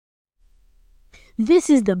This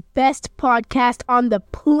is the best podcast on the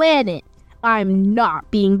planet. I'm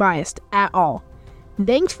not being biased at all.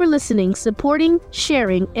 Thanks for listening, supporting,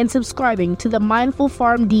 sharing, and subscribing to the Mindful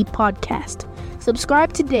PharmD podcast.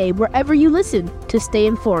 Subscribe today wherever you listen to stay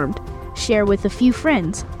informed. Share with a few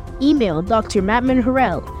friends. Email Dr. Mattman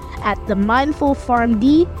Harrell at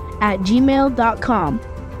themindfulpharmd@gmail.com!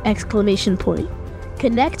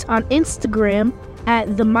 Connect on Instagram at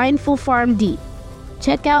themindfulpharmd.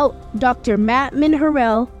 Check out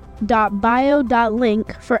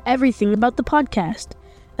drmattmanharrell.bio.link for everything about the podcast.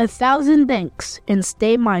 1,000 thanks, and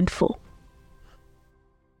stay mindful.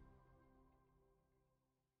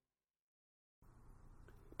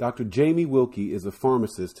 Dr. Jamie Wilkey is a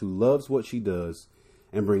pharmacist who loves what she does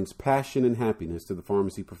and brings passion and happiness to the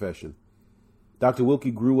pharmacy profession. Dr.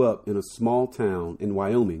 Wilkey grew up in a small town in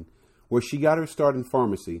Wyoming where she got her start in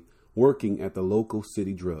pharmacy working at the local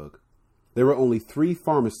city drug. There were only 3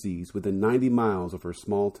 pharmacies within 90 miles of her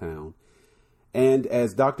small town, and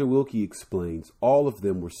as Dr. Wilkey explains, all of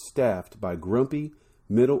them were staffed by grumpy,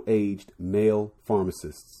 middle-aged male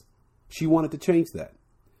pharmacists. She wanted to change that.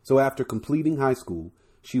 So after completing high school,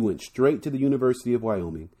 she went straight to the University of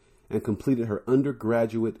Wyoming and completed her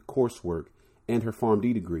undergraduate coursework and her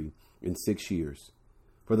PharmD degree in 6 years.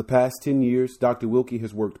 For the past 10 years, Dr. Wilkey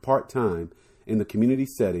has worked part-time in the community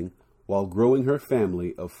setting while growing her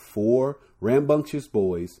family of 4 rambunctious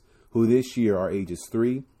boys who this year are ages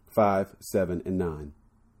 3, 5, 7, and 9.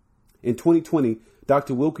 In 2020,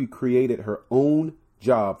 Dr. Wilkey created her own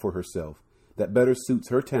job for herself that better suits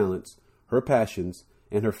her talents, her passions,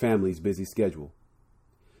 and her family's busy schedule.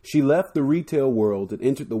 She left the retail world and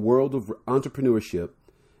entered the world of entrepreneurship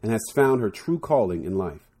and has found her true calling in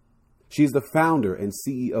life. She is the founder and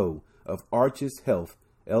CEO of Arches Health,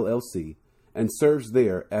 LLC, and serves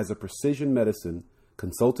there as a precision medicine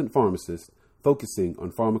consultant pharmacist focusing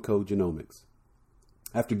on pharmacogenomics.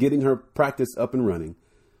 After getting her practice up and running,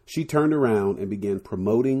 she turned around and began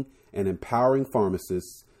promoting and empowering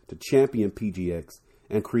pharmacists to champion PGX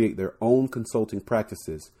and create their own consulting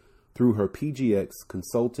practices through her PGX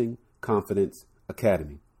Consulting Confidence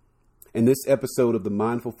Academy. In this episode of the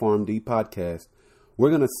Mindful PharmD podcast, we're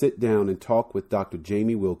going to sit down and talk with Dr.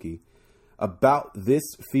 Jamie Wilkey about this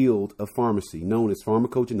field of pharmacy known as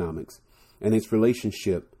pharmacogenomics and its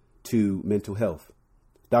relationship to mental health.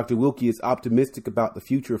 Dr. Wilkey is optimistic about the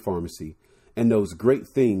future of pharmacy and knows great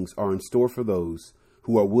things are in store for those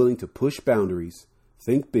who are willing to push boundaries,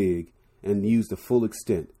 think big, and use the full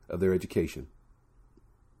extent of their education.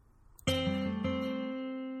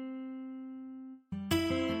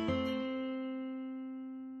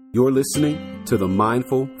 You're listening to the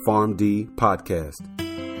Mindful PharmD podcast.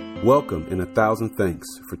 Welcome and 1,000 thanks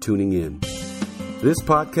for tuning in. This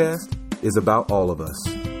podcast is about all of us.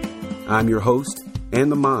 I'm your host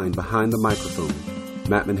and the mind behind the microphone,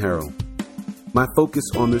 Mattman Harrell. My focus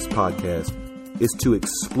on this podcast is to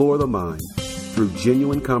explore the mind through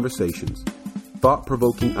genuine conversations,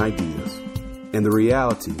 thought-provoking ideas, and the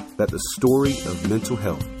reality that the story of mental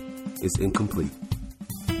health is incomplete.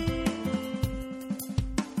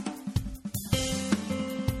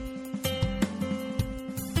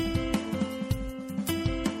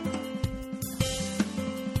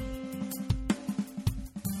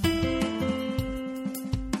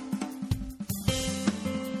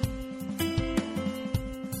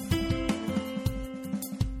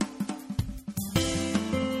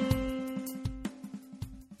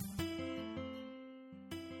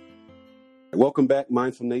 Welcome back,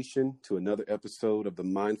 Mindful Nation, to another episode of the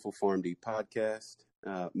Mindful PharmD podcast.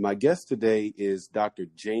 My guest today is Dr.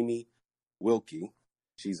 Jamie Wilkey.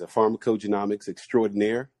 She's a pharmacogenomics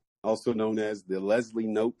extraordinaire, also known as the Leslie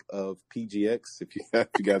Knope of PGX, if you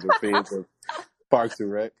guys are fans of Parks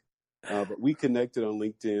and Rec. But we connected on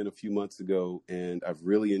LinkedIn a few months ago, and I've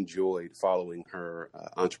really enjoyed following her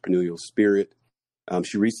entrepreneurial spirit.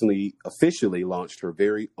 She recently officially launched her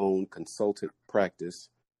very own consultant practice,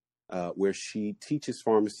 where she teaches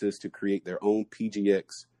pharmacists to create their own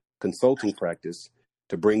PGX consulting practice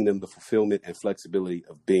to bring them the fulfillment and flexibility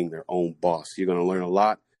of being their own boss. You're going to learn a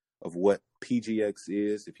lot of what PGX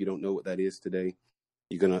is. If you don't know what that is today,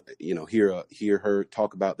 you're going to, hear her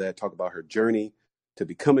talk about that, talk about her journey to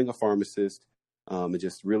becoming a pharmacist. And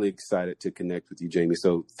just really excited to connect with you, Jamie.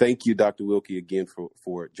 So thank you, Dr. Wilkey, again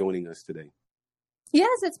for joining us today.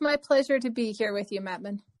 Yes, it's my pleasure to be here with you,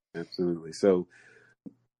 Mattman. Absolutely. So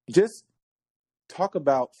just talk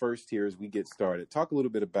about first here as we get started. Talk a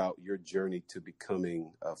little bit about your journey to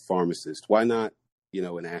becoming a pharmacist. Why not,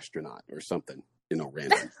 an astronaut or something,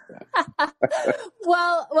 random?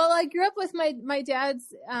 Well, I grew up with my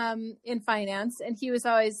dad's in finance, and he was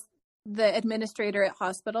always the administrator at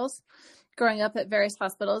hospitals, growing up at various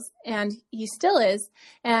hospitals, and he still is.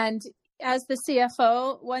 And as the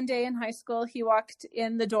CFO, one day in high school, he walked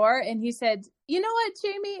in the door and he said, "You know what,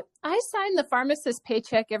 Jamie? I sign the pharmacist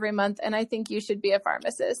paycheck every month, and I think you should be a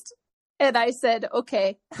pharmacist." And I said,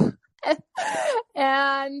 "Okay."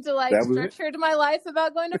 And structured my life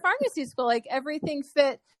about going to pharmacy school. Like everything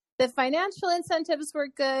fit. The financial incentives were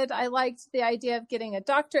good. I liked the idea of getting a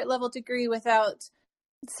doctorate level degree without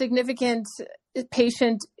significant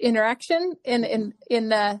patient interaction in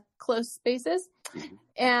close spaces. Mm-hmm.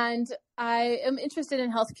 And I am interested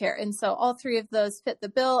in healthcare. And so all three of those fit the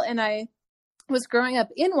bill. And I was growing up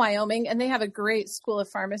in Wyoming, and they have a great school of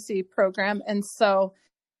pharmacy program. And so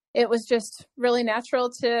it was just really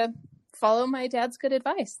natural to follow my dad's good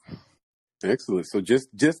advice. Excellent. So just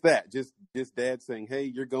dad saying, "Hey,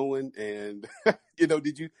 you're going," and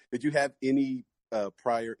did you have any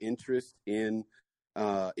prior interest in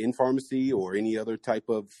pharmacy or any other type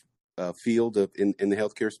of field in the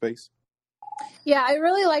healthcare space? Yeah, I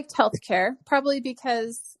really liked healthcare, probably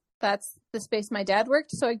because that's the space my dad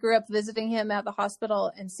worked. So I grew up visiting him at the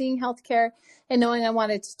hospital and seeing healthcare and knowing I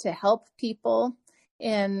wanted to help people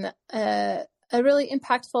in a really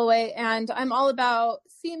impactful way. And I'm all about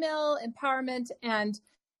female empowerment and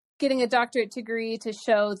getting a doctorate degree to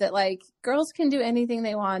show that girls can do anything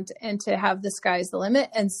they want and to have the sky's the limit.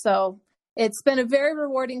 And so it's been a very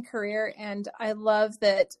rewarding career. And I love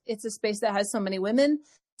that it's a space that has so many women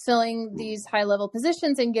filling these high level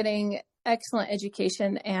positions and getting excellent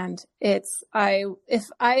education. And if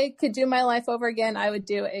I could do my life over again, I would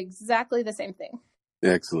do exactly the same thing.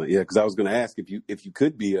 Excellent. Yeah. Cause I was going to ask if you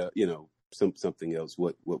could be something else,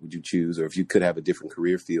 what would you choose? Or if you could have a different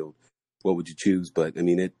career field, what would you choose? But I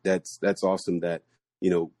mean, that's awesome that,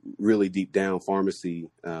 really deep down pharmacy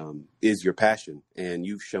is your passion. And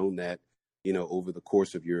you've shown that, over the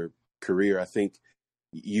course of your career. I think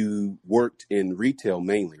you worked in retail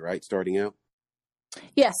mainly, right? Starting out?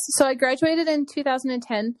 Yes. So I graduated in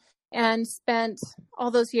 2010 and spent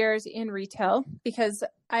all those years in retail because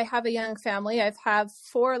I have a young family. I've had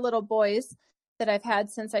 4 little boys that I've had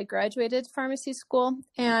since I graduated pharmacy school.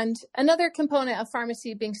 And another component of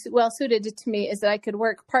pharmacy being well suited to me is that I could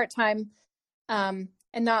work part-time and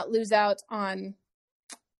not lose out on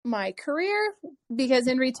my career, because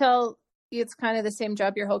in retail, it's kind of the same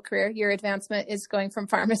job your whole career. Your advancement is going from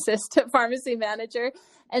pharmacist to pharmacy manager.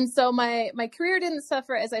 And so my career didn't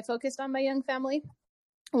suffer as I focused on my young family,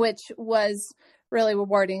 which was really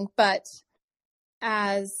rewarding. But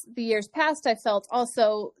as the years passed, I felt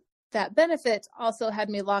also that benefit also had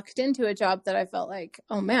me locked into a job that I felt like,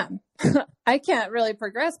 oh man, I can't really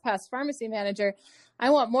progress past pharmacy manager.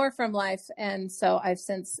 I want more from life. And so I've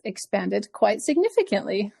since expanded quite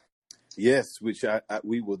significantly. Yes, which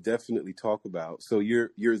we will definitely talk about. So you're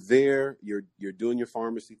there, you're doing your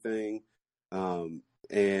pharmacy thing,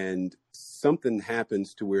 and something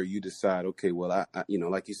happens to where you decide, okay, well, I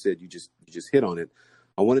like you said, you just hit on it.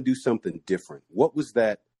 I want to do something different. What was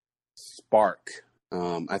that spark?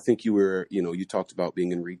 I think you talked about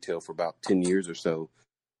being in retail for about 10 years or so.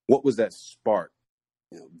 What was that spark?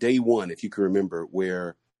 Day one, if you can remember,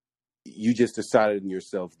 where you just decided in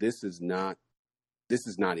yourself, this is not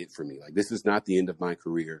it for me. Like, this is not the end of my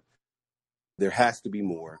career. There has to be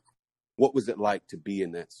more. What was it like to be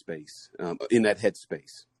in that space, in that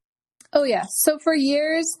headspace? Oh, yeah. So for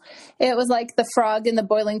years, it was like the frog in the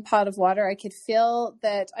boiling pot of water. I could feel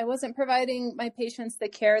that I wasn't providing my patients the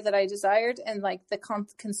care that I desired, and like the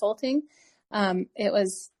consulting. It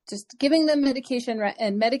was just giving them medication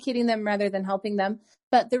and medicating them rather than helping them.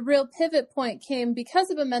 But the real pivot point came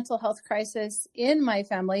because of a mental health crisis in my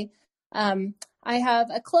family. I have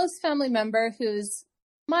a close family member who's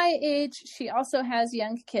my age. She also has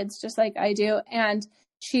young kids, just like I do, and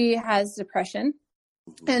she has depression.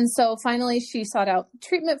 And so finally she sought out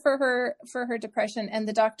treatment for her depression, and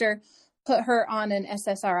the doctor put her on an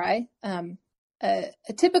SSRI, a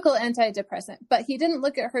typical antidepressant, but he didn't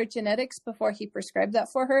look at her genetics before he prescribed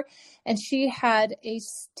that for her. And she had a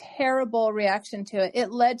terrible reaction to it.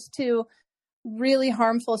 It led to really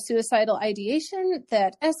harmful suicidal ideation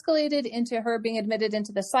that escalated into her being admitted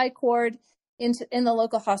into the psych ward in the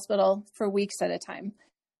local hospital for weeks at a time.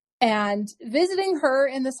 And visiting her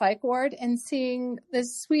in the psych ward and seeing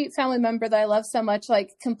this sweet family member that I love so much,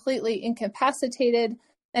 like completely incapacitated,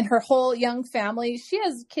 and her whole young family, she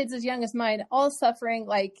has kids as young as mine, all suffering,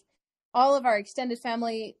 like all of our extended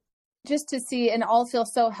family, just to see and all feel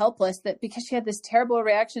so helpless that because she had this terrible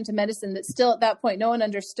reaction to medicine that still at that point no one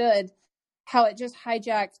understood how it just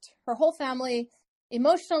hijacked her whole family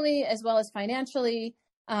emotionally as well as financially.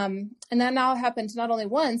 And that now happened not only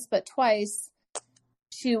once, but twice.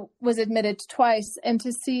 she was admitted twice, and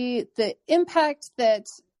to see the impact that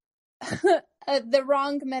the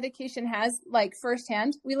wrong medication has, like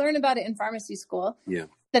firsthand. We learn about it in pharmacy school,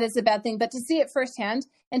 that it's a bad thing, but to see it firsthand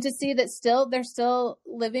and to see that they're still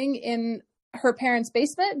living in her parents'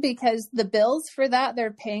 basement because the bills for that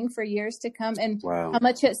they're paying for years to come, and how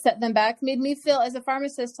much it set them back made me feel as a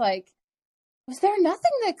pharmacist like, was there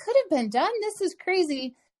nothing that could have been done? This is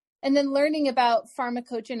crazy. And then learning about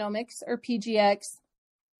pharmacogenomics or PGX,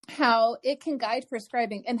 how it can guide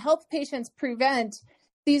prescribing and help patients prevent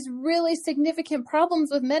these really significant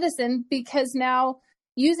problems with medicine, because now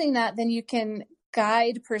using that, then you can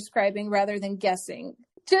guide prescribing rather than guessing.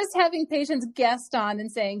 Just having patients guessed on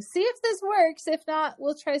and saying, see if this works. If not,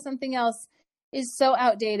 we'll try something else, is so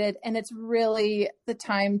outdated. And it's really the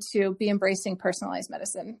time to be embracing personalized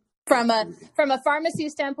medicine from a pharmacy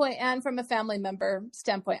standpoint and from a family member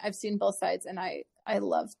standpoint. I've seen both sides, and I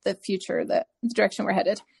love the future, the direction we're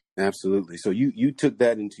headed. Absolutely. So you took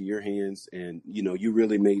that into your hands, and, you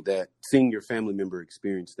really made that, seeing your family member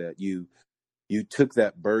experience that, you took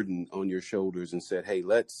that burden on your shoulders and said, hey,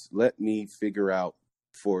 let me figure out,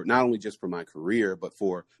 for not only just for my career, but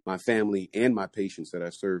for my family and my patients that I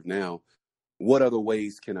serve now, what other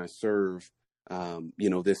ways can I serve,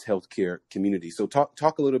 this healthcare community? So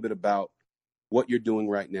talk a little bit about what you're doing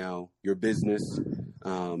right now, your business,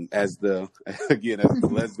 as the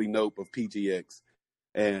Leslie Knope of PGX,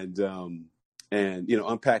 and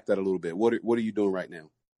unpack that a little bit. What are you doing right now?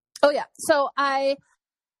 Oh yeah. So I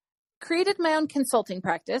created my own consulting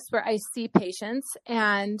practice where I see patients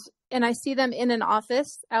and I see them in an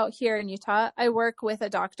office out here in Utah. I work with a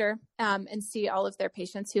doctor and see all of their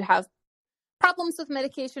patients who have problems with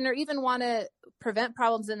medication or even want to prevent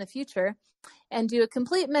problems in the future, and do a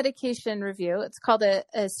complete medication review. It's called a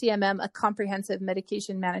CMM, a comprehensive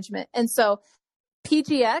medication management. And so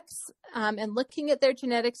PGX and looking at their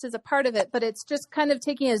genetics is a part of it, but it's just kind of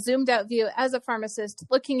taking a zoomed out view as a pharmacist,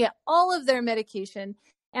 looking at all of their medication,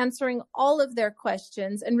 answering all of their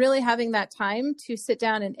questions, and really having that time to sit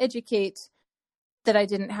down and educate that I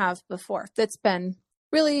didn't have before. That's been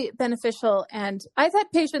really beneficial. And I've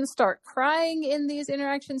had patients start crying in these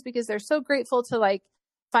interactions because they're so grateful to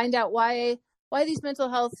find out why these mental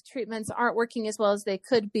health treatments aren't working as well as they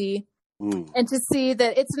could be. And to see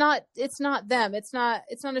that it's not them. It's not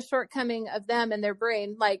a shortcoming of them and their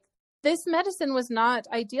brain. Like, this medicine was not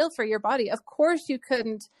ideal for your body. Of course you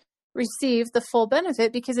couldn't receive the full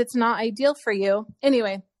benefit because it's not ideal for you.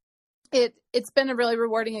 Anyway, it's been a really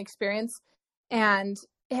rewarding experience, and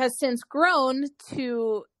it has since grown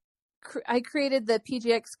to, I created the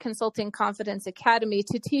PGX Consulting Confidence Academy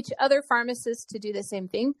to teach other pharmacists to do the same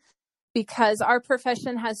thing, because our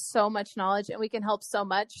profession has so much knowledge and we can help so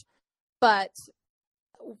much, but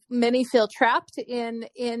many feel trapped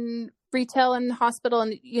in retail and hospital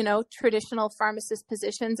and, traditional pharmacist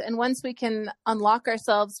positions. And once we can unlock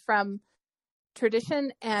ourselves from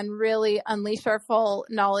tradition and really unleash our full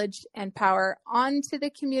knowledge and power onto the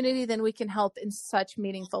community, then we can help in such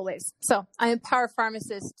meaningful ways. So I empower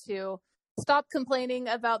pharmacists to stop complaining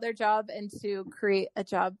about their job and to create a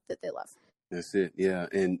job that they love. That's it. Yeah.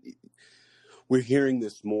 And we're hearing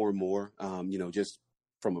this more and more, just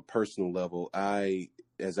from a personal level.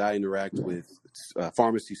 As I interact with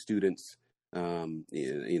pharmacy students,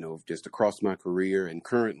 just across my career and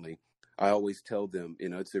currently, I always tell them,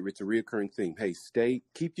 it's a reoccurring theme. Hey,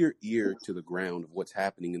 keep your ear to the ground of what's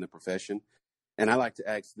happening in the profession. And I like to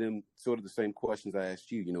ask them sort of the same questions I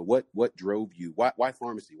asked you. What drove you? Why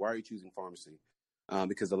pharmacy? Why are you choosing pharmacy?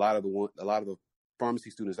 Because a lot of the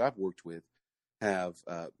pharmacy students I've worked with have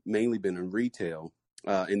mainly been in retail,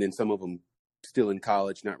 and then some of them still in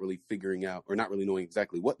college, not really figuring out or not really knowing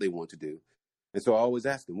exactly what they want to do. And so I always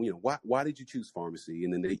ask them, why did you choose pharmacy?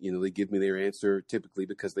 And then they give me their answer, typically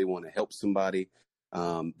because they want to help somebody.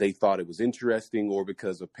 They thought it was interesting, or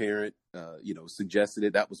because a parent, suggested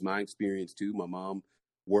it. That was my experience too. My mom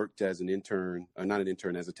worked as an intern, or not an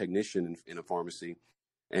intern, as a technician in a pharmacy.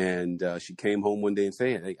 And she came home one day and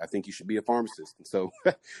said, hey, I think you should be a pharmacist. And so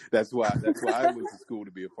that's why I went to school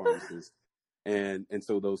to be a pharmacist. And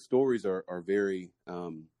so those stories are very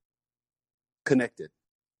connected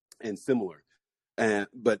and similar.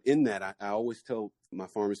 But in that, I always tell my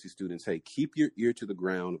pharmacy students, hey, keep your ear to the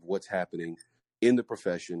ground of what's happening in the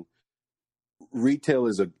profession. Retail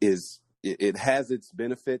it has its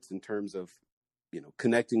benefits in terms of,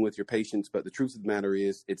 connecting with your patients. But the truth of the matter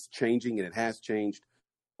is it's changing, and it has changed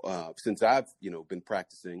since I've, been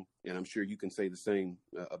practicing. And I'm sure you can say the same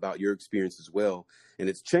about your experience as well. And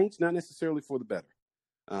it's changed, not necessarily for the better.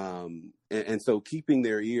 And so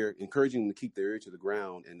encouraging them to keep their ear to the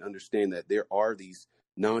ground and understand that there are these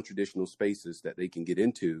non-traditional spaces that they can get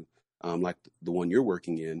into, like the one you're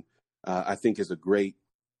working in, I think is a great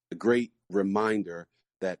reminder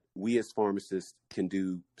that we as pharmacists can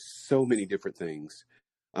do so many different things.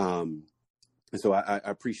 And so I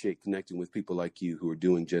appreciate connecting with people like you who are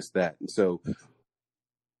doing just that. And so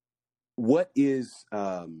what is,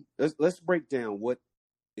 let's break down what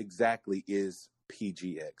exactly is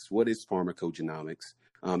PGX. What is pharmacogenomics?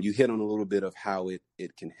 You hit on a little bit of how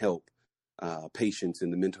it can help patients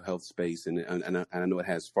in the mental health space. And I know it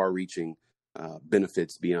has far-reaching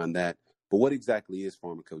benefits beyond that. But what exactly is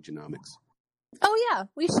pharmacogenomics? Oh, yeah,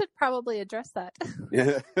 we should probably address that.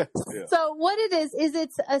 Yeah. So what it is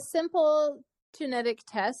it's a simple genetic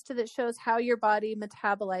test that shows how your body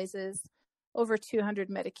metabolizes over 200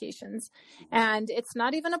 medications. And it's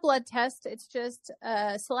not even a blood test. It's just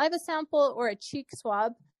a saliva sample or a cheek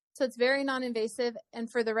swab. So it's very non-invasive. And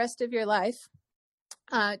for the rest of your life,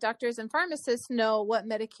 doctors and pharmacists know what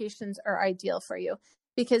medications are ideal for you,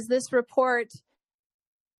 because this report,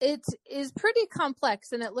 it is pretty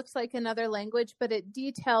complex and it looks like another language, but it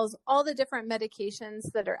details all the different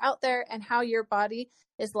medications that are out there and how your body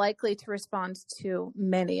is likely to respond to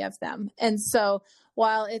many of them. And so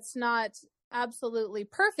while it's not absolutely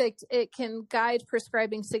perfect, it can guide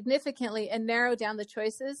prescribing significantly and narrow down the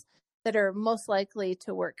choices that are most likely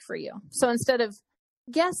to work for you. So instead of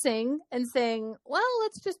guessing and saying, well,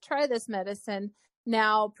 let's just try this medicine,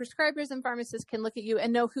 now prescribers and pharmacists can look at you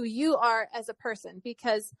and know who you are as a person,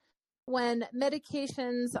 because when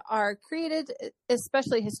medications are created,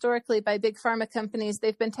 especially historically by big pharma companies,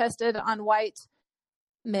 they've been tested on white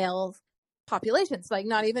male populations. Like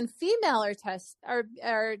not even female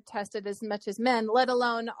are tested as much as men, let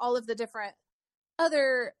alone all of the different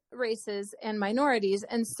other races and minorities.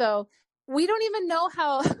 And so we don't even know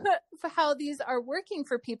how these are working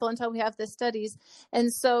for people until we have the studies.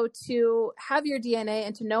 And so to have your DNA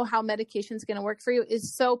and to know how medication is going to work for you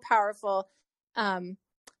is so powerful,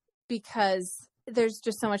 because there's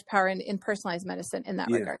just so much power in personalized medicine in that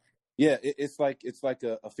regard. Yeah, it's like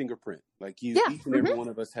a fingerprint. Like each and every one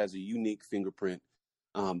of us has a unique fingerprint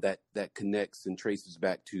that connects and traces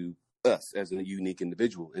back to us as a unique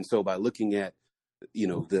individual. And so by looking at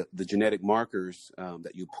the genetic markers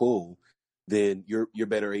that you pull, then you're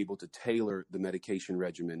better able to tailor the medication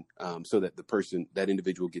regimen so that that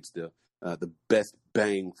individual gets the best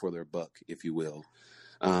bang for their buck, if you will.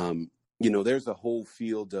 There's a whole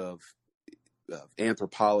field of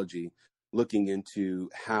anthropology looking into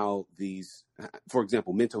how these, for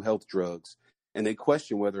example, mental health drugs, and they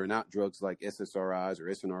question whether or not drugs like SSRIs or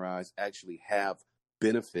SNRIs actually have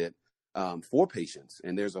benefit for patients.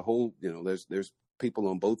 And there's a whole, there's people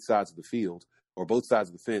on both sides of the field or both sides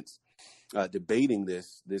of the fence debating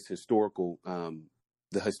this historical,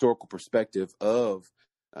 the historical perspective of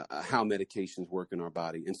how medications work in our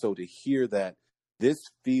body. And so to hear that this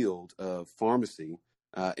field of pharmacy,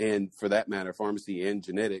 and for that matter, pharmacy and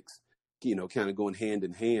genetics, kind of going hand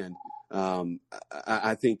in hand,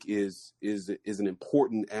 I think is an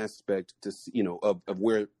important aspect to, of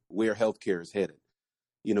where healthcare is headed.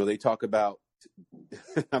 They talk about,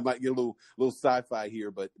 I might get a little sci-fi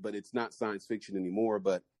here, but it's not science fiction anymore,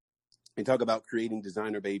 but they talk about creating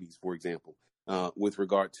designer babies, for example, with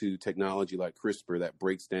regard to technology like CRISPR that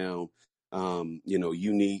breaks down,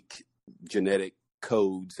 unique genetic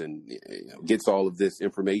codes and gets all of this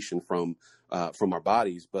information from our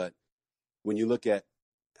bodies. But when you look at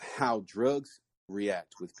how drugs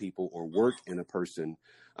react with people or work in a person,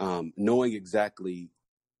 knowing exactly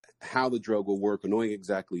how the drug will work or knowing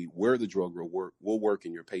exactly where the drug will work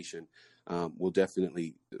in your patient will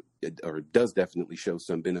definitely, or does definitely show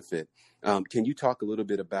some benefit. Can you talk a little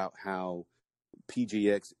bit about how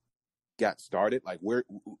PGX got started? Like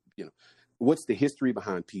what's the history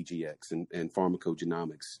behind PGX and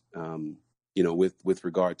pharmacogenomics, with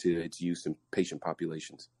regard to its use in patient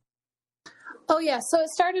populations? Oh, yeah. So it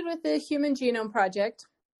started with the Human Genome Project,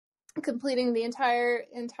 completing the entire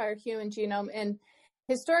human genome, and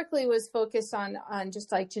historically was focused on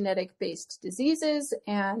just like genetic-based diseases.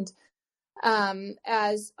 And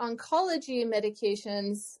as oncology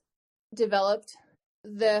medications developed,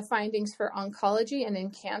 the findings for oncology and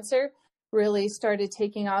in cancer really started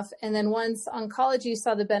taking off. And then once oncology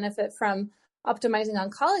saw the benefit from optimizing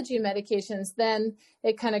oncology medications, then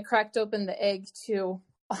it kind of cracked open the egg to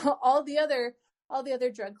all the other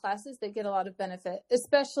drug classes that get a lot of benefit,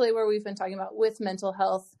 especially where we've been talking about with mental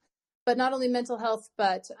health, but not only mental health,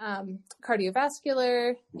 but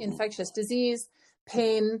cardiovascular, infectious disease,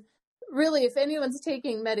 pain. Really, if anyone's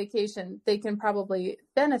taking medication, they can probably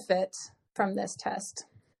benefit from this test.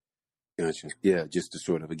 Gotcha. Yeah, just to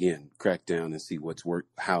sort of again crack down and see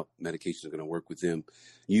how medications are going to work with them.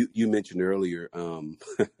 You mentioned earlier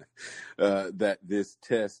that this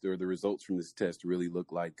test or the results from this test really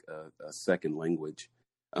look like a second language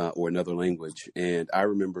or another language. And I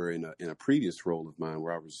remember in a previous role of mine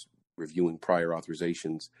where I was reviewing prior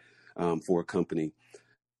authorizations for a company,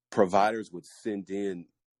 providers would send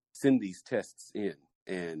these tests in,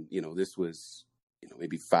 and this was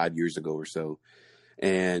maybe 5 years ago or so,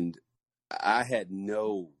 and I had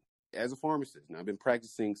as a pharmacist, and I've been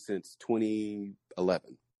practicing since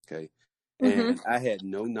 2011, okay? And I had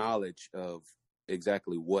no knowledge of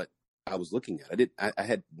exactly what I was looking at. I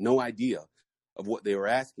had no idea of what they were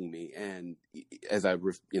asking me. And as I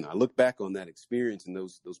look back on that experience and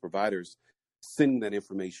those providers sending that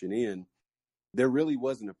information in, there really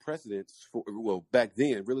wasn't a precedence back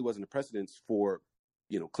then, really wasn't a precedence for,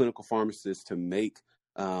 clinical pharmacists to make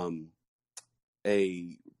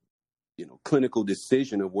a clinical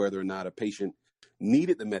decision of whether or not a patient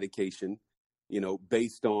needed the medication,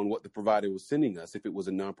 based on what the provider was sending us. If it was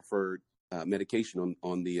a non-preferred medication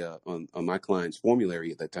on my client's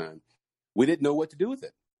formulary at that time, we didn't know what to do with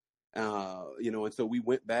it. And so we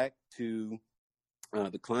went back to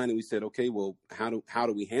the client and we said, okay, well, how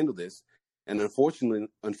do we handle this? And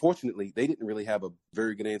unfortunately, they didn't really have a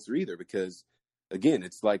very good answer either, because again,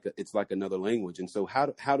 it's like another language. And so how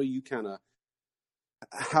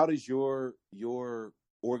does your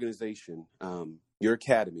organization, your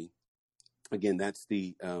academy, again, that's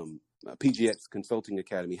the PGX Consulting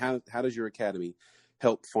Academy, how does your academy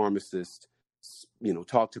help pharmacists,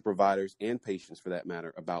 talk to providers and patients for that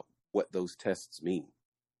matter about what those tests mean?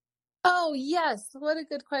 Oh, yes. What a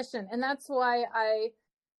good question. And that's why I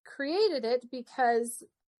created it, because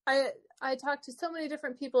I talk to so many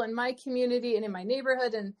different people in my community and in my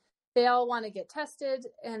neighborhood, and they all want to get tested,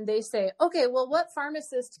 and they say, okay, well, what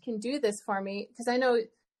pharmacist can do this for me? Because I know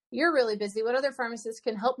you're really busy. What other pharmacist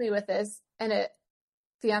can help me with this? And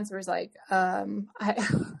the answer is like,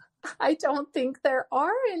 I don't think there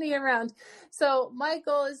are any around. So my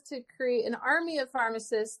goal is to create an army of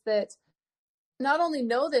pharmacists that not only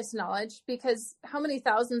know this knowledge, because how many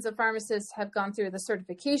thousands of pharmacists have gone through the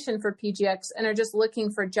certification for PGX and are just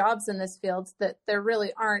looking for jobs in this field that there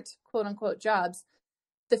really aren't quote unquote jobs.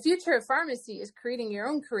 The future of pharmacy is creating your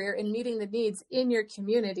own career and meeting the needs in your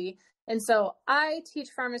community. And so I teach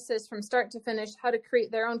pharmacists from start to finish how to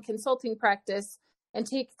create their own consulting practice and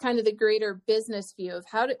take kind of the greater business view of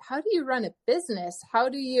how do you run a business? How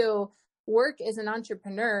do you work as an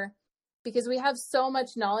entrepreneur? Because we have so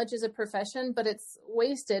much knowledge as a profession, but it's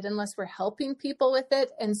wasted unless we're helping people with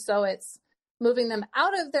it. And so it's moving them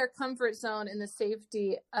out of their comfort zone in the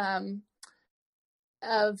safety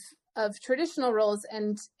of traditional roles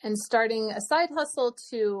and starting a side hustle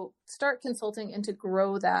to start consulting and to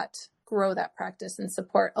grow that practice and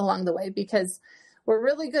support along the way, because we're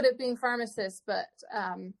really good at being pharmacists, but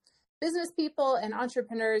business people and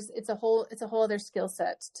entrepreneurs, it's a whole other skill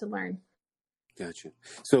set to learn. Gotcha.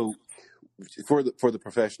 So for the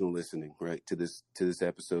professional listening, right, to this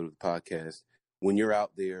episode of the podcast, when you're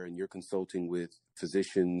out there and you're consulting with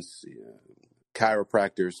physicians,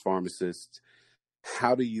 chiropractors, pharmacists,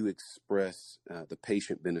 how do you express the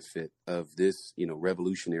patient benefit of this,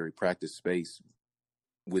 revolutionary practice space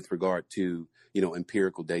with regard to,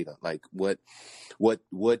 empirical data? Like what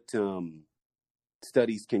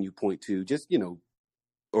studies can you point to, just,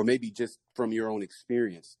 or maybe just from your own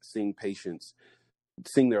experience, seeing patients,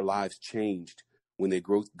 seeing their lives changed when they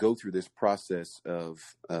go through this process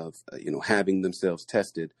of having themselves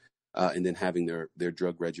tested and then having their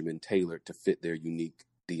drug regimen tailored to fit their unique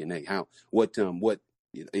DNA?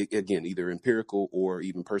 Again, either empirical or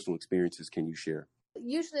even personal experiences can you share?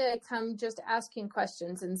 Usually I come just asking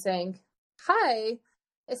questions and saying, hi,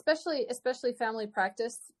 especially family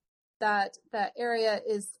practice, that area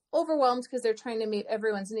is overwhelmed because they're trying to meet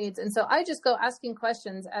everyone's needs. And so I just go asking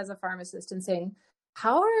questions as a pharmacist and saying,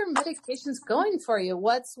 how are medications going for you?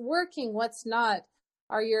 What's working? What's not?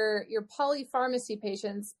 Are your polypharmacy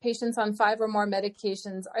patients on 5 or more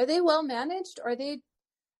medications, are they well managed? Or are they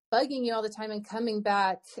bugging you all the time and coming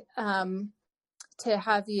back to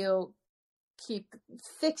have you keep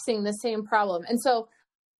fixing the same problem? And so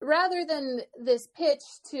rather than this pitch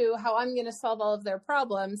to how I'm going to solve all of their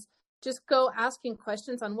problems, just go asking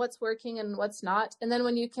questions on what's working and what's not. And then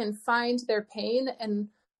when you can find their pain and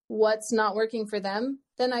what's not working for them,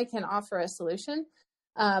 then I can offer a solution.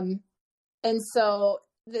 And so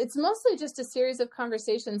it's mostly just a series of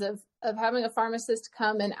conversations of having a pharmacist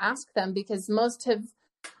come and ask them, because most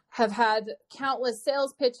have had countless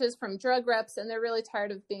sales pitches from drug reps and they're really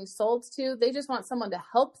tired of being sold to. They just want someone to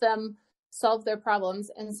help them solve their problems.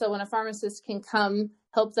 And so when a pharmacist can come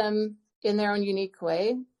help them in their own unique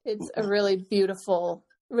way, it's a really beautiful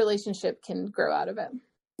relationship can grow out of it.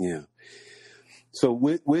 Yeah. So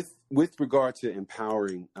with regard to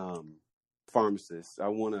empowering pharmacists, I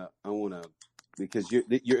wanna because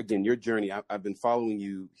you're again, your journey. I've been following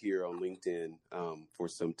you here on LinkedIn for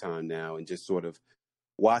some time now, and just sort of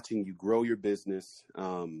watching you grow your business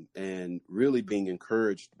and really being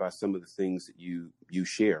encouraged by some of the things that you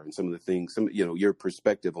share and some of the things, your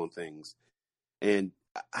perspective on things. And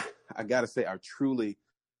I got to say, I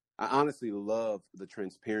honestly love the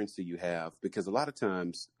transparency you have, because a lot of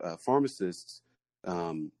times pharmacists,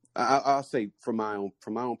 I'll say from my own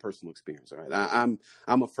personal experience. All right.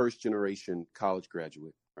 I'm a first generation college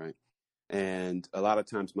graduate. Right. And a lot of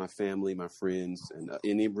times my family, my friends, and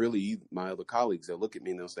really my other colleagues, they'll look at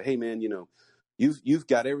me and they'll say, "Hey man, you've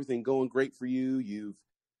got everything going great for you. You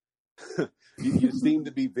seem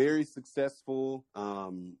to be very successful.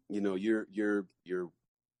 You're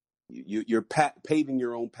paving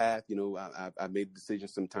your own path. I made a decision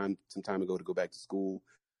some time ago to go back to school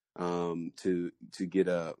to get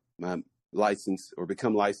my license or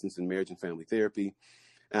become licensed in marriage and family therapy.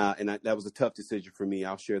 And that was a tough decision for me.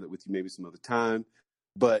 I'll share that with you maybe some other time.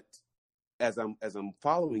 But as I'm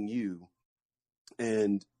following you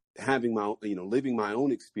and having living my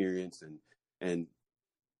own experience and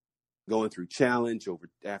going through challenge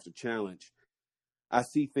after challenge, I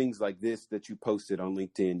see things like this that you posted on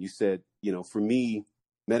LinkedIn. You said, for me,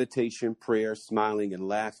 meditation, prayer, smiling, and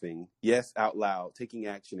laughing, yes, out loud, taking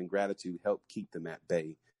action and gratitude help keep them at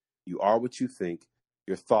bay. You are what you think.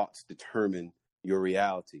 Your thoughts determine your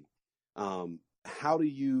reality. How do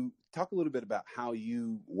you talk a little bit about how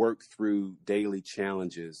you work through daily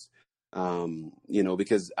challenges?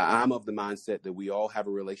 Because I'm of the mindset that we all have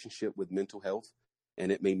a relationship with mental health,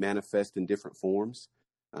 and it may manifest in different forms.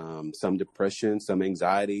 Some depression, some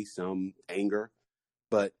anxiety, some anger.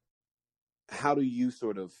 But how do you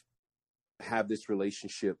sort of have this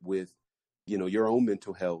relationship with, your own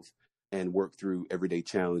mental health and work through everyday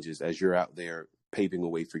challenges as you're out there paving a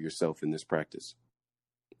way for yourself in this practice?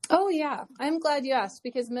 Oh, yeah. I'm glad you asked,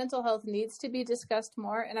 because mental health needs to be discussed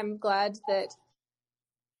more. And I'm glad that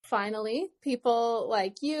finally people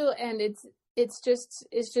like you, and it's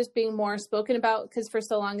just being more spoken about, because for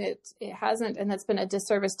so long it hasn't, and that's been a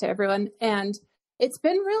disservice to everyone. And it's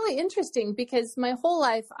been really interesting, because my whole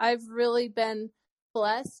life I've really been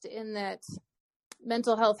blessed in that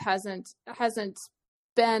mental health hasn't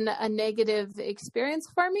been a negative experience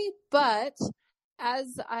for me. But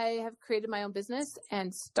as I have created my own business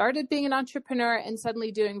and started being an entrepreneur and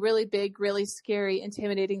suddenly doing really big, really scary,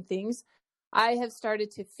 intimidating things, I have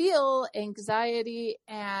started to feel anxiety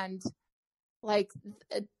and like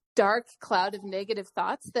a dark cloud of negative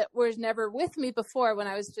thoughts that was never with me before, when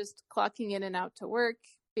I was just clocking in and out to work,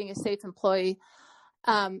 being a safe employee.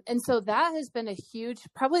 And so that has been a huge,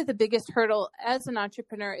 probably the biggest hurdle as an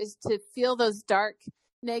entrepreneur, is to feel those dark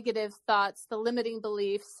negative thoughts, the limiting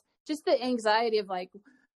beliefs, just the anxiety of like,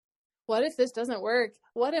 what if this doesn't work?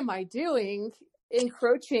 What am I doing?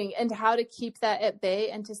 Encroaching, and how to keep that at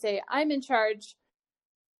bay and to say, I'm in charge.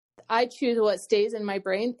 I choose what stays in my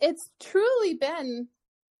brain. It's truly been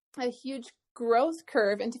a huge growth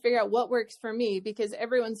curve, and to figure out what works for me, because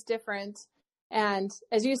everyone's different. And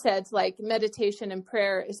as you said, like meditation and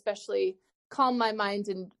prayer, especially, calm my mind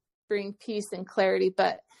and bring peace and clarity.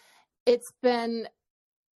 But it's been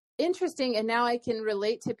interesting. And now I can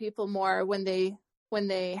relate to people more when they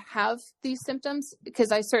have these symptoms,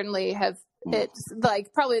 because I certainly have, it's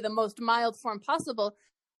like probably the most mild form possible.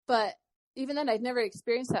 But even then, I'd never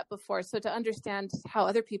experienced that before. So to understand how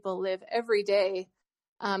other people live every day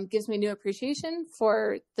gives me new appreciation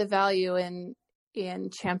for the value in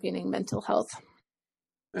championing mental health.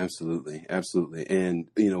 Absolutely. Absolutely. And,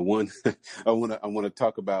 one, I want to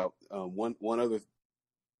talk about one other,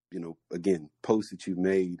 again, post that you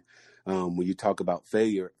made when you talk about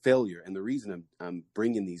failure. And the reason I'm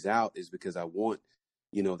bringing these out is because I want,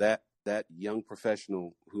 that young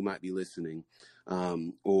professional who might be listening,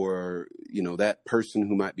 or, that person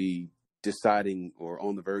who might be deciding or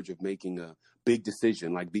on the verge of making a big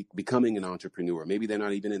decision, like becoming an entrepreneur. Maybe they're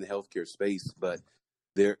not even in the healthcare space, but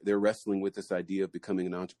they're wrestling with this idea of becoming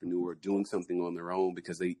an entrepreneur, doing something on their own,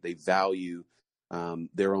 because they value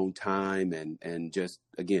their own time and just,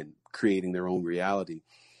 again, creating their own reality.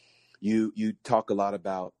 You talk a lot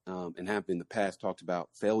about, and have in the past talked about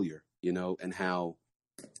failure, and how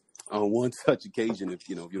on one such occasion, if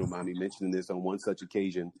you don't mind me mentioning this, on one such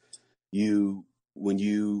occasion, when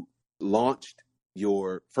you launched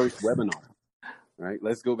your first webinar, right?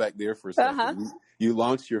 Let's go back there for a second. Uh-huh. You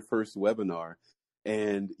launched your first webinar,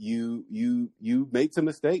 and you made some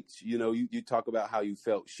mistakes. You talk about how you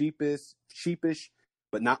felt sheepish,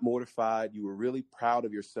 but not mortified. You were really proud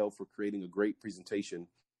of yourself for creating a great presentation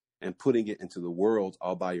and putting it into the world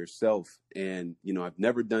all by yourself. And, I've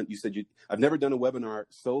never done a webinar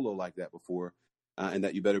solo like that before. And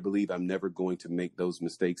that you better believe I'm never going to make those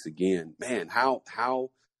mistakes again. Man,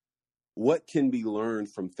 what can be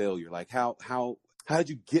learned from failure? Like how did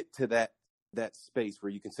you get to that space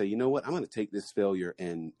where you can say, you know what, I'm going to take this failure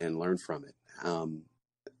and learn from it.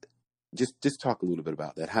 Just talk a little bit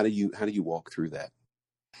about that. How do you walk through that?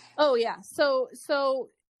 Oh yeah. So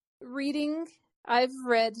reading, I've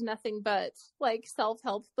read nothing but like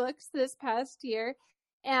self-help books this past year,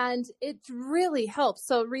 and it really helps.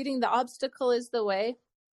 So reading The Obstacle is the Way,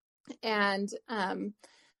 and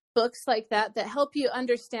books like that help you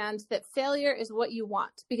understand that failure is what you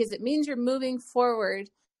want, because it means you're moving forward.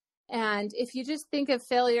 And if you just think of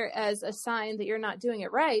failure as a sign that you're not doing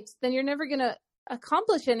it right, then you're never going to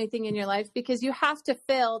accomplish anything in your life, because you have to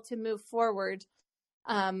fail to move forward.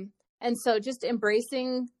 And so just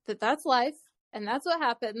embracing that that's life and that's what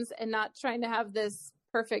happens, and not trying to have this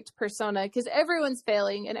perfect persona, because everyone's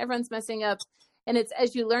failing and everyone's messing up. And it's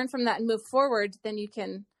as you learn from that and move forward, then you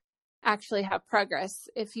can actually have progress.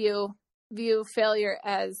 If you view failure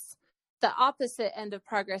as the opposite end of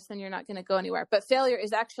progress, then you're not going to go anywhere. But failure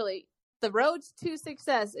is actually, the road to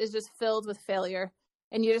success is just filled with failure.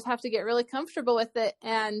 And you just have to get really comfortable with it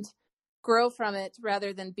and grow from it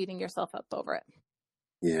rather than beating yourself up over it.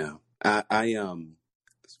 Yeah. I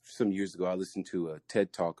some years ago, I listened to a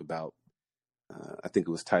TED Talk about, I think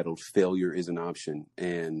it was titled "Failure is an Option."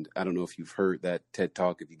 And I don't know if you've heard that TED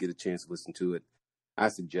Talk. If you get a chance to listen to it,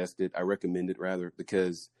 I recommend it rather,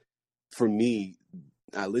 because for me,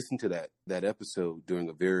 I listened to that episode during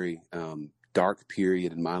a very dark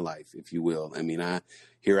period in my life, if you will. I mean,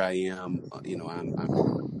 here I am,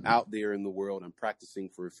 I'm out there in the world. I'm practicing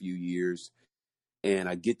for a few years, and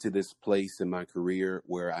I get to this place in my career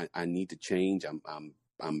where I need to change.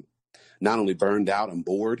 I'm not only burned out, I'm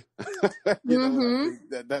bored. I think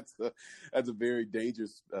that's a very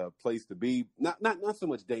dangerous place to be. Not so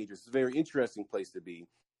much dangerous. It's a very interesting place to be,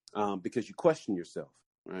 because you question yourself,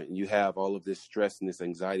 right? And you have all of this stress and this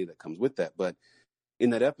anxiety that comes with that. But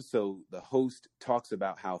in that episode, the host talks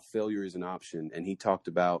about how failure is an option, and he talked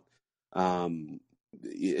about how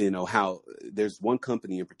there's one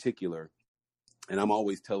company in particular. And I'm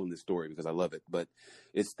always telling this story because I love it. But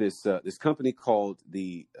it's this company called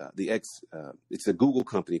the X. It's a Google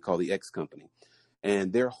company called the X Company,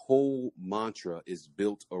 and their whole mantra is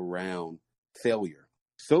built around failure.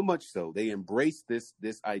 So much so they embrace this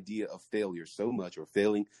idea of failure so much, or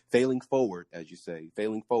failing forward, as you say,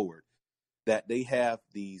 failing forward, that they have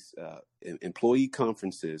these employee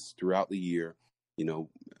conferences throughout the year.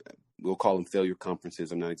 We'll call them failure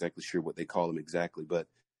conferences. I'm not exactly sure what they call them exactly, but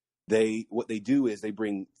what they do is they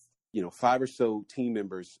bring, 5 or so team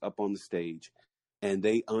members up on the stage, and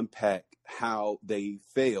they unpack how they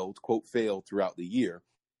quote, failed throughout the year.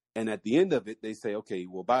 And at the end of it, they say, okay,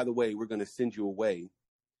 well, by the way, we're going to send you away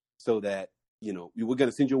so that, we're going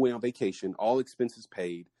to send you away on vacation, all expenses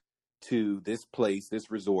paid, to this place, this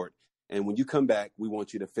resort. And when you come back, we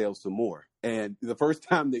want you to fail some more. And the first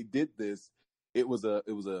time they did this, it was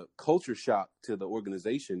a culture shock to the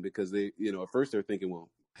organization, because they, at first they're thinking, well,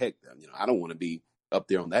 heck, I don't want to be up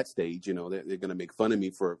there on that stage. They're going to make fun of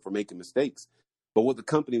me for making mistakes. But what the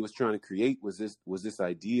company was trying to create was this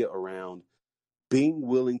idea around being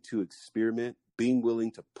willing to experiment, being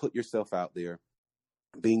willing to put yourself out there,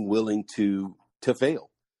 being willing to fail.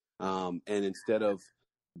 And instead of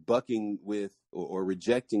bucking with or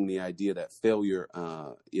rejecting the idea that failure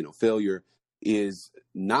is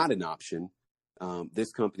not an option,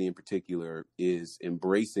 this company in particular is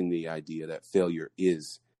embracing the idea that failure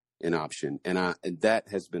is an option. And that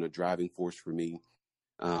has been a driving force for me.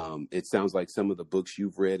 It sounds like some of the books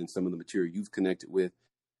you've read and some of the material you've connected with,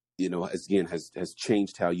 has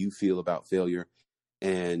changed how you feel about failure.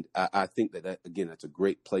 And I think that that's a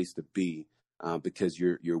great place to be, because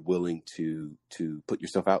you're willing to put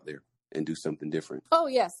yourself out there and do something different. Oh,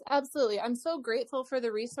 yes, absolutely. I'm so grateful for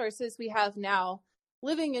the resources we have now,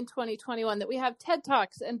 living in 2021, that we have TED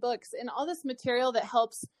Talks and books and all this material that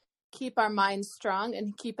helps keep our minds strong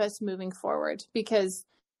and keep us moving forward, because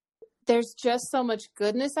there's just so much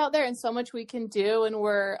goodness out there and so much we can do, and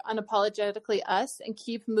we're unapologetically us, and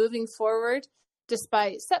keep moving forward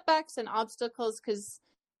despite setbacks and obstacles, because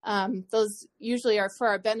those usually are for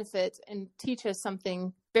our benefit and teach us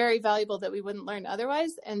something very valuable that we wouldn't learn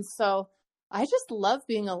otherwise. And so I just love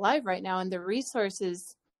being alive right now, and the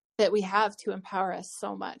resources that we have to empower us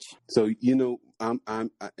so much. So,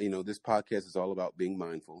 this podcast is all about being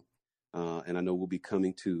mindful, and I know we'll be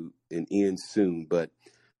coming to an end soon. But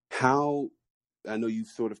I know you've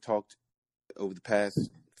sort of talked over the past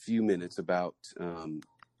few minutes about,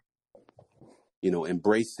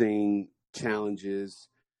 embracing challenges,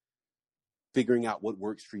 figuring out what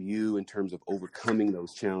works for you in terms of overcoming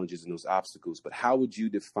those challenges and those obstacles. But how would you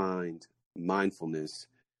define mindfulness?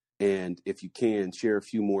 And if you can, share a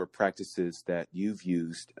few more practices that you've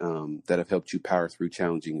used that have helped you power through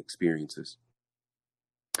challenging experiences.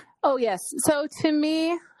 Oh, yes. So to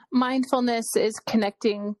me, mindfulness is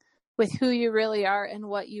connecting with who you really are and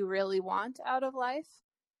what you really want out of life.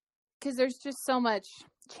 Because there's just so much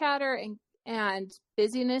chatter and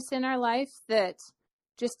busyness in our life that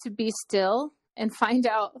just to be still and find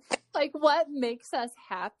out like what makes us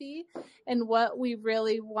happy and what we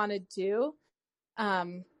really want to do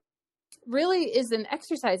really is an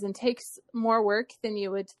exercise and takes more work than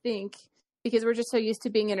you would think, because we're just so used to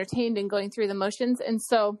being entertained and going through the motions. And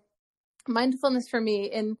so mindfulness for me,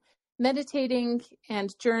 in meditating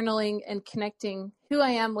and journaling and connecting who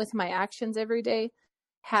I am with my actions every day,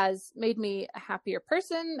 has made me a happier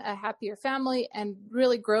person, a happier family, and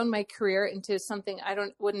really grown my career into something I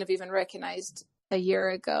wouldn't have even recognized a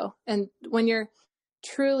year ago. And when you're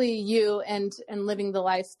truly you and living the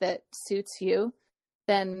life that suits you,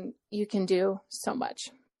 then you can do so much.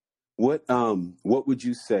 What would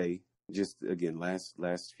you say, just again,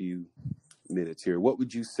 last few minutes here, what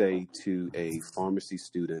would you say to a pharmacy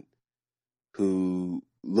student who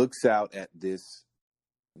looks out at this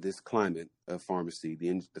climate of pharmacy,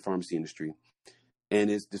 the pharmacy industry, and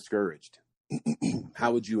is discouraged?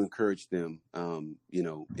 How would you encourage them,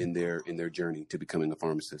 in their journey to becoming a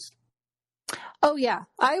pharmacist? Oh, yeah.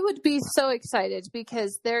 I would be so excited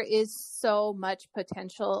because there is so much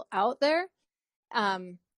potential out there.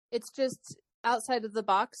 It's just outside of the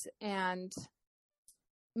box and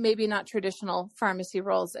maybe not traditional pharmacy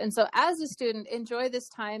roles. And so as a student, enjoy this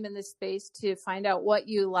time in this space to find out what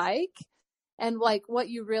you like and like what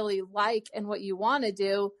you really like and what you want to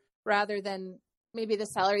do, rather than maybe the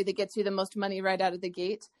salary that gets you the most money right out of the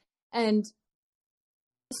gate. And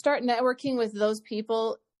start networking with those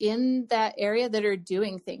people in that area that are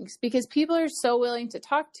doing things, because people are so willing to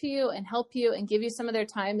talk to you and help you and give you some of their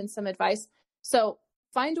time and some advice. So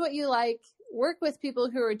find what you like, work with people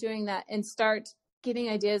who are doing that, and start getting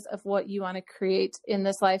ideas of what you want to create in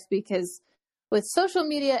this life. Because with social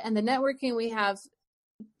media and the networking we have,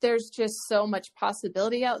 there's just so much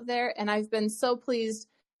possibility out there. And I've been so pleased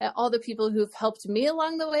at all the people who've helped me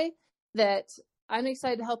along the way that I'm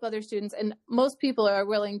excited to help other students. And most people are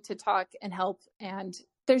willing to talk and help. And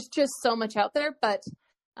there's just so much out there, but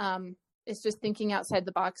it's just thinking outside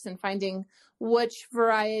the box and finding which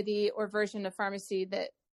variety or version of pharmacy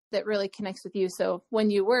that really connects with you. So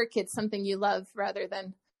when you work, it's something you love rather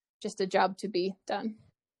than just a job to be done.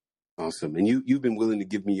 Awesome. And you've been willing to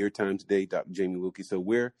give me your time today, Dr. Jamie Wilkey. So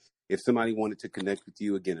if somebody wanted to connect with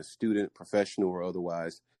you, again, a student, professional, or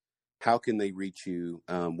otherwise, how can they reach you?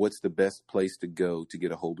 What's the best place to go to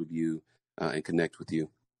get a hold of you and connect with you?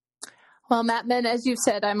 Well, Mattman, as you've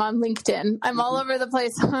said, I'm on LinkedIn. I'm all over the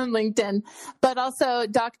place on LinkedIn, but also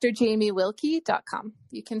drjamiewilkey.com.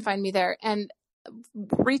 You can find me there and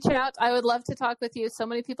reach out. I would love to talk with you. So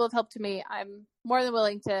many people have helped me. I'm more than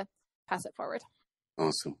willing to pass it forward.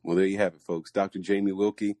 Awesome. Well, there you have it, folks. Dr. Jamie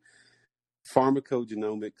Wilkey,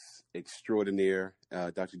 pharmacogenomics extraordinaire.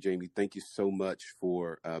 Dr. Jamie, thank you so much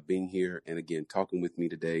for being here and, again, talking with me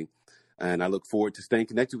today. And I look forward to staying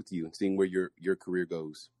connected with you and seeing where your career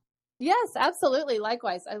goes. Yes, absolutely.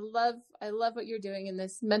 Likewise. I love what you're doing in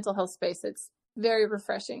this mental health space. It's very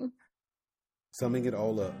refreshing. Summing it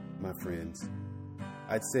all up, my friends,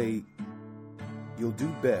 I'd say you'll do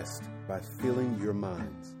best by filling your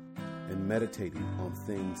minds and meditating on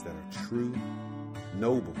things that are true,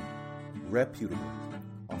 noble, reputable,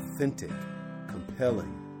 authentic,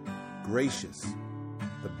 compelling, gracious,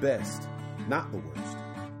 the best, not the worst.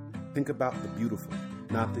 Think about the beautiful,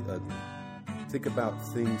 not the ugly. Think about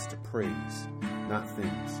things to praise, not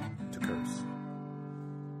things to curse.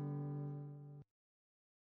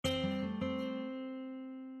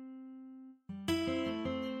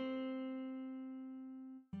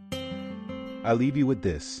 I leave you with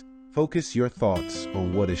this. Focus your thoughts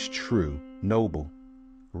on what is true, noble,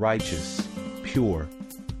 righteous, pure,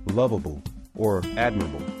 lovable, or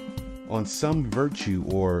admirable, on some virtue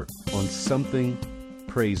or on something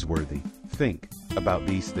praiseworthy. Think about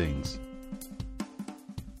these things.